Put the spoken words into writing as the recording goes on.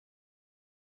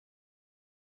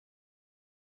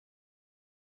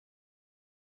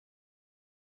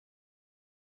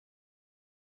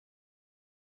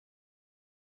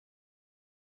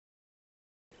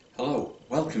Hello,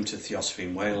 welcome to Theosophy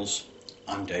in Wales.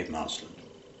 I'm Dave Marsland.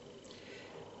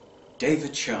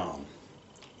 Devachan.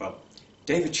 Well,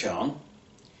 Devachan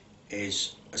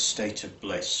is a state of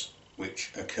bliss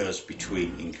which occurs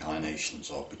between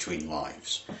incarnations or between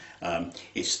lives.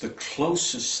 It's the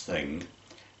closest thing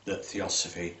that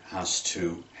Theosophy has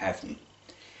to heaven,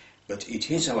 but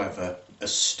it is, however, a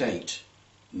state,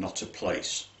 not a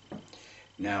place.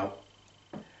 Now,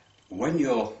 when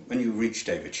you reach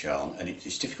Devachan, and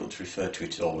it's difficult to refer to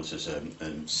it always as a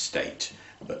state,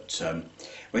 but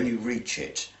when you reach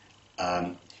it,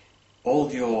 all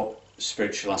your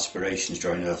spiritual aspirations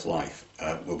during earth life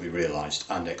will be realised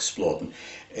and explored. And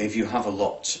if you have a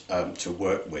lot to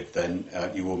work with, then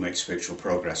you will make spiritual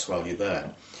progress while you're there.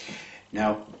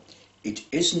 Now, it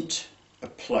isn't a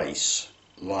place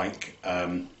like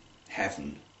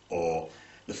heaven or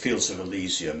the fields of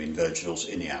Elysium in Virgil's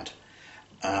Aeneid.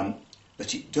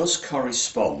 But it does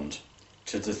correspond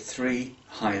to the three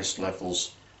highest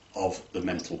levels of the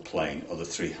mental plane, or the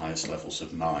three highest levels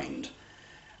of mind.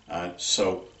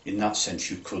 So in that sense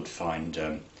you could find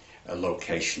a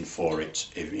location for it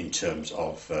in terms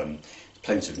of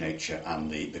planes of nature and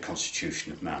the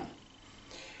constitution of man.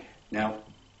 Now,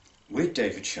 with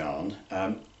Devachan,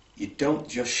 you don't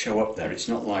just show up there. It's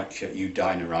not like you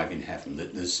die and arrive in heaven.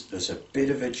 There's a bit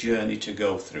of a journey to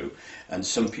go through, and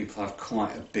some people have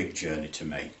quite a big journey to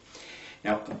make.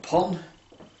 Now, upon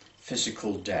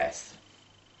physical death,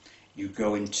 you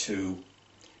go into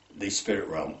the spirit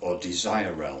realm or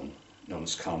desire realm, known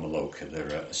as Karmaloka.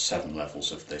 There are 7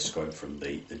 levels of this, going from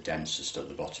the densest at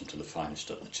the bottom to the finest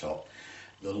at the top.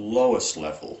 The lowest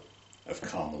level of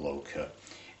Karmaloka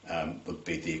would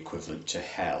be the equivalent to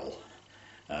hell.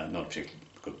 Not a particularly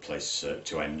good place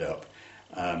to end up,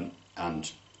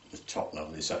 and the top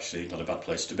level is actually not a bad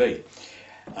place to be.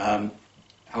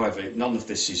 However, none of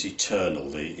this is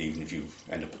eternal, even if you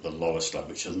end up at the lowest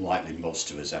level, which unlikely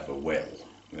most of us ever will.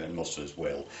 Most of us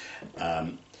will,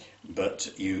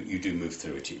 but you do move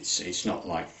through it. It's not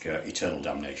like eternal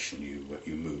damnation.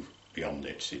 You move beyond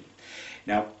it.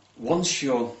 Now, once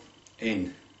you're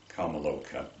in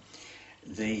Karmaloka,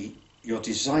 your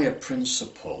desire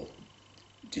principle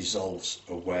dissolves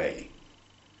away.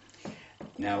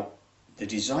 Now, the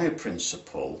desire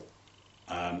principle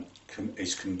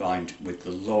is combined with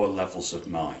the lower levels of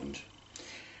mind,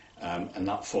 and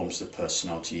that forms the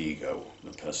personality ego,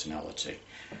 the personality.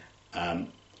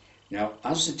 Now,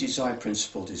 as the desire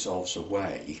principle dissolves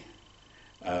away,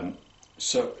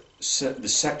 so the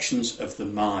sections of the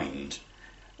mind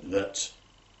that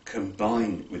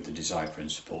combine with the desire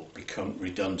principle become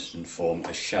redundant and form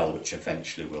a shell which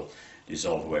eventually will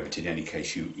dissolve away, but in any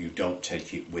case you don't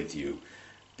take it with you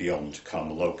beyond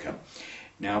Karmaloka.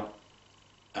 Now,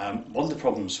 one of the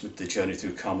problems with the journey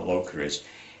through Karmaloka is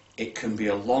it can be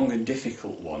a long and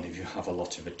difficult one if you have a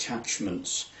lot of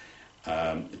attachments,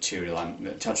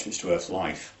 attachments to earth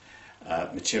life,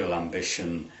 material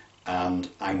ambition and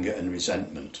anger and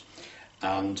resentment.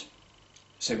 And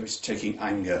say we're taking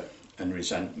anger and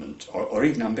resentment, or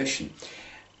even ambition.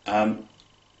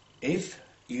 If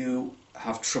you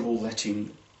have trouble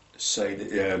letting,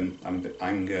 say,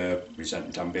 anger,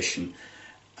 resentment, ambition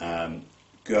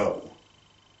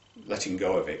letting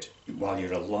go of it while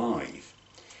you're alive,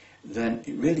 then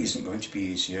it really isn't going to be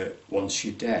easier once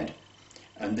you're dead.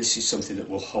 And this is something that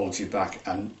will hold you back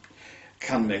and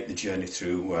can make the journey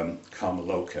through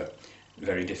Karmaloka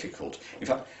very difficult. In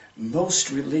fact, most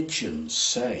religions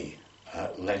say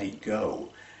let it go,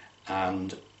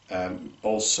 and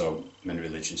also many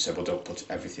religions say, well, don't put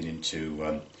everything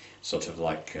into sort of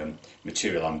like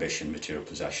material ambition, material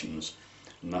possessions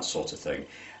and that sort of thing.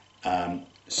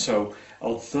 So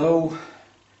although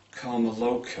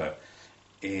Karmaloka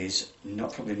is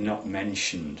probably not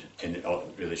mentioned in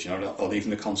religion, or even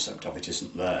the concept of it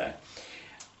isn't there,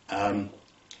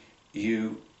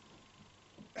 you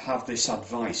have this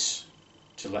advice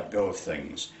to let go of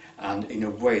things, and in a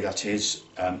way that is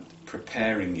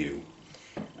preparing you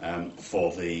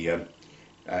for the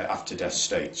after-death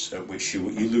states, at which you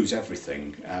lose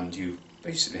everything, and you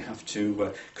basically have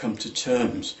to come to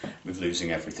terms with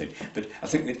losing everything. But I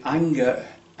think with anger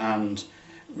and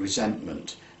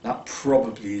resentment, that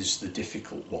probably is the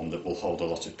difficult one that will hold a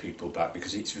lot of people back,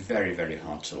 because it's very, very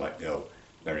hard to let go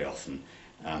very often,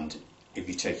 and if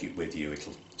you take it with you,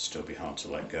 it'll still be hard to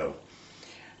let go.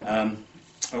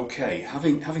 Okay,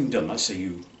 having done that, say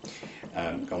you've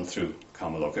gone through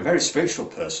Karmaloka, a very spiritual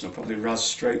person will probably razz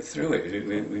straight through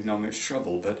it with no much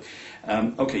trouble, but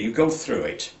okay, you go through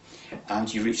it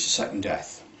and you reach the second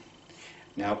death.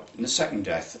 Now, in the second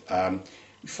death,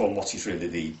 you form what is really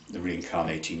the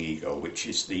reincarnating ego, which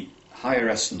is the higher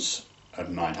essence of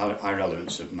mind, higher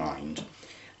elements of mind,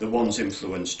 the ones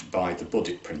influenced by the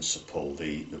Buddhic principle,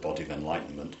 the body of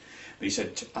enlightenment. But he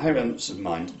said higher elements of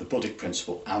mind, the Buddhic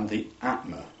principle, and the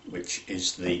Atma, which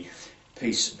is the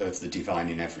piece of the divine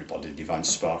in everybody, the divine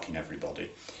spark in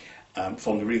everybody,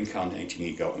 from the reincarnating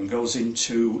ego, and goes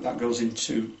into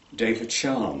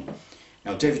Devachan.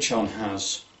 Now, Devachan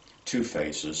has two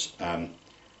phases,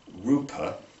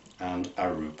 Rupa and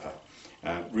Arupa.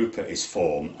 Rupa is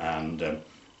form and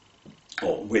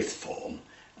or with form,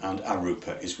 and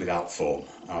Arupa is without form.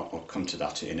 I'll come to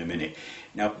that in a minute.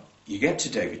 Now, you get to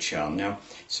Devachan. Now,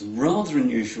 it's a rather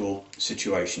unusual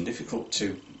situation, difficult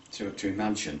to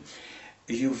imagine.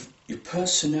 Your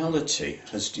personality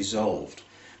has dissolved,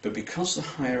 but because the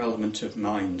higher element of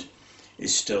mind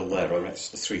is still there, or it's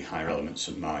the three higher elements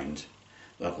of mind,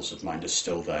 levels of mind are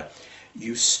still there,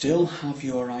 you still have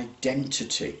your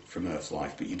identity from earth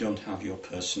life, but you don't have your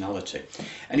personality.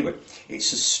 Anyway,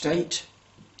 it's a state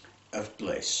of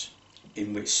bliss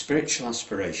in which spiritual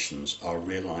aspirations are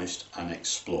realised and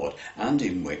explored, and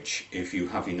in which, if you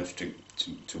have enough to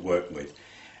work with,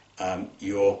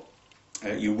 you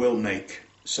will make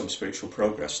some spiritual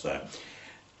progress there.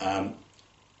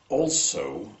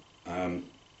 Also,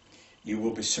 you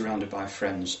will be surrounded by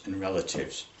friends and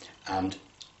relatives, and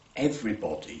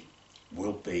everybody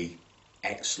will be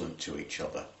excellent to each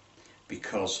other,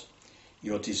 because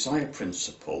your desire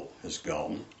principle has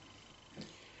gone,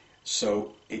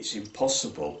 so it's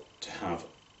impossible to have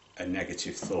a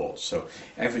negative thought. So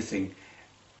everything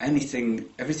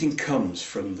comes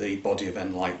from the body of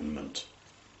enlightenment.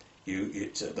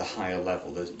 It's at the higher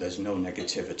level. There's no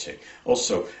negativity.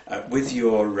 Also, with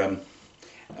your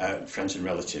friends and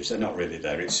relatives, they're not really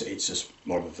there. It's just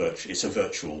more of a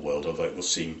virtual world, although it will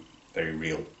seem very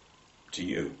real to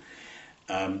you.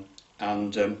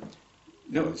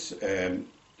 It's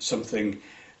something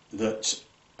that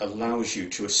allows you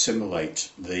to assimilate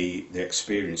the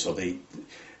experience, or the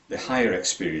higher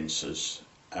experiences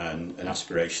and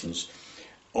aspirations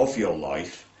of your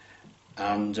life,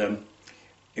 and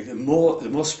if the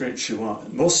more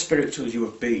spiritual you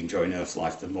have been during earth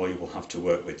life, the more you will have to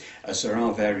work with, as there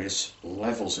are various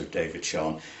levels of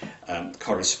Devachan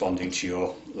corresponding to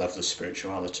your level of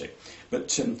spirituality.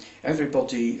 But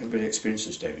everybody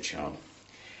experiences Devachan.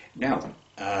 Now,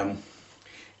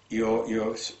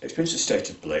 your experience of state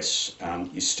of bliss, and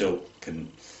you still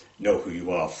can know who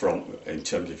you are in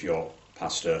terms of your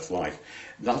past earth life,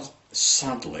 that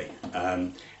sadly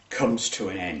comes to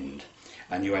an end,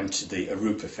 and you enter the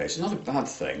Arupa phase. It's not a bad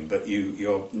thing, but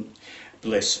your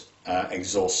bliss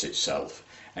exhausts itself,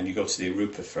 and you go to the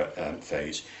Arupa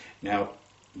phase. Now,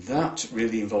 that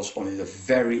really involves only the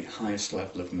very highest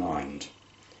level of mind,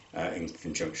 in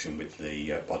conjunction with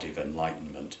the body of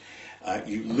enlightenment.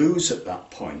 You lose at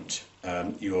that point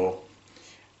your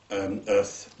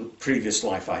previous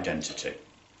life identity.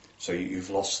 So you've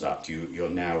lost that. You're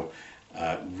now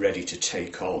ready to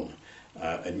take on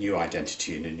a new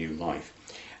identity in a new life.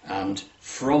 And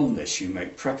from this you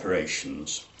make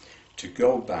preparations to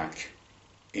go back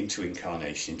into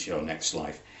incarnation, into your next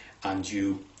life, and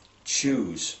you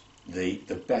choose the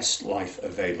best life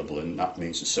available, and that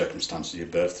means the circumstances of your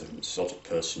birth, the sort of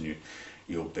person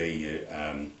you'll be,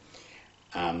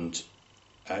 and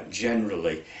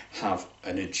generally have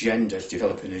an agenda,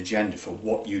 develop an agenda for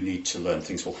what you need to learn.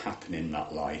 Things will happen in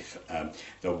that life.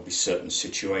 There will be certain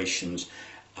situations,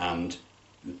 and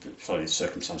the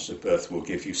circumstances of birth will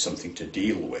give you something to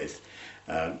deal with.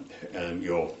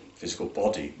 Your physical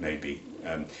body maybe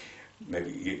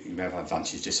you may have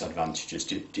advantages, disadvantages,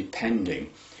 depending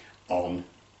on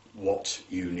what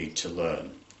you need to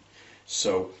learn.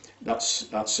 So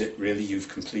that's it really. You've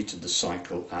completed the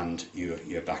cycle, and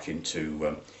you're back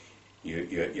into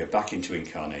you're back into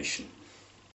incarnation.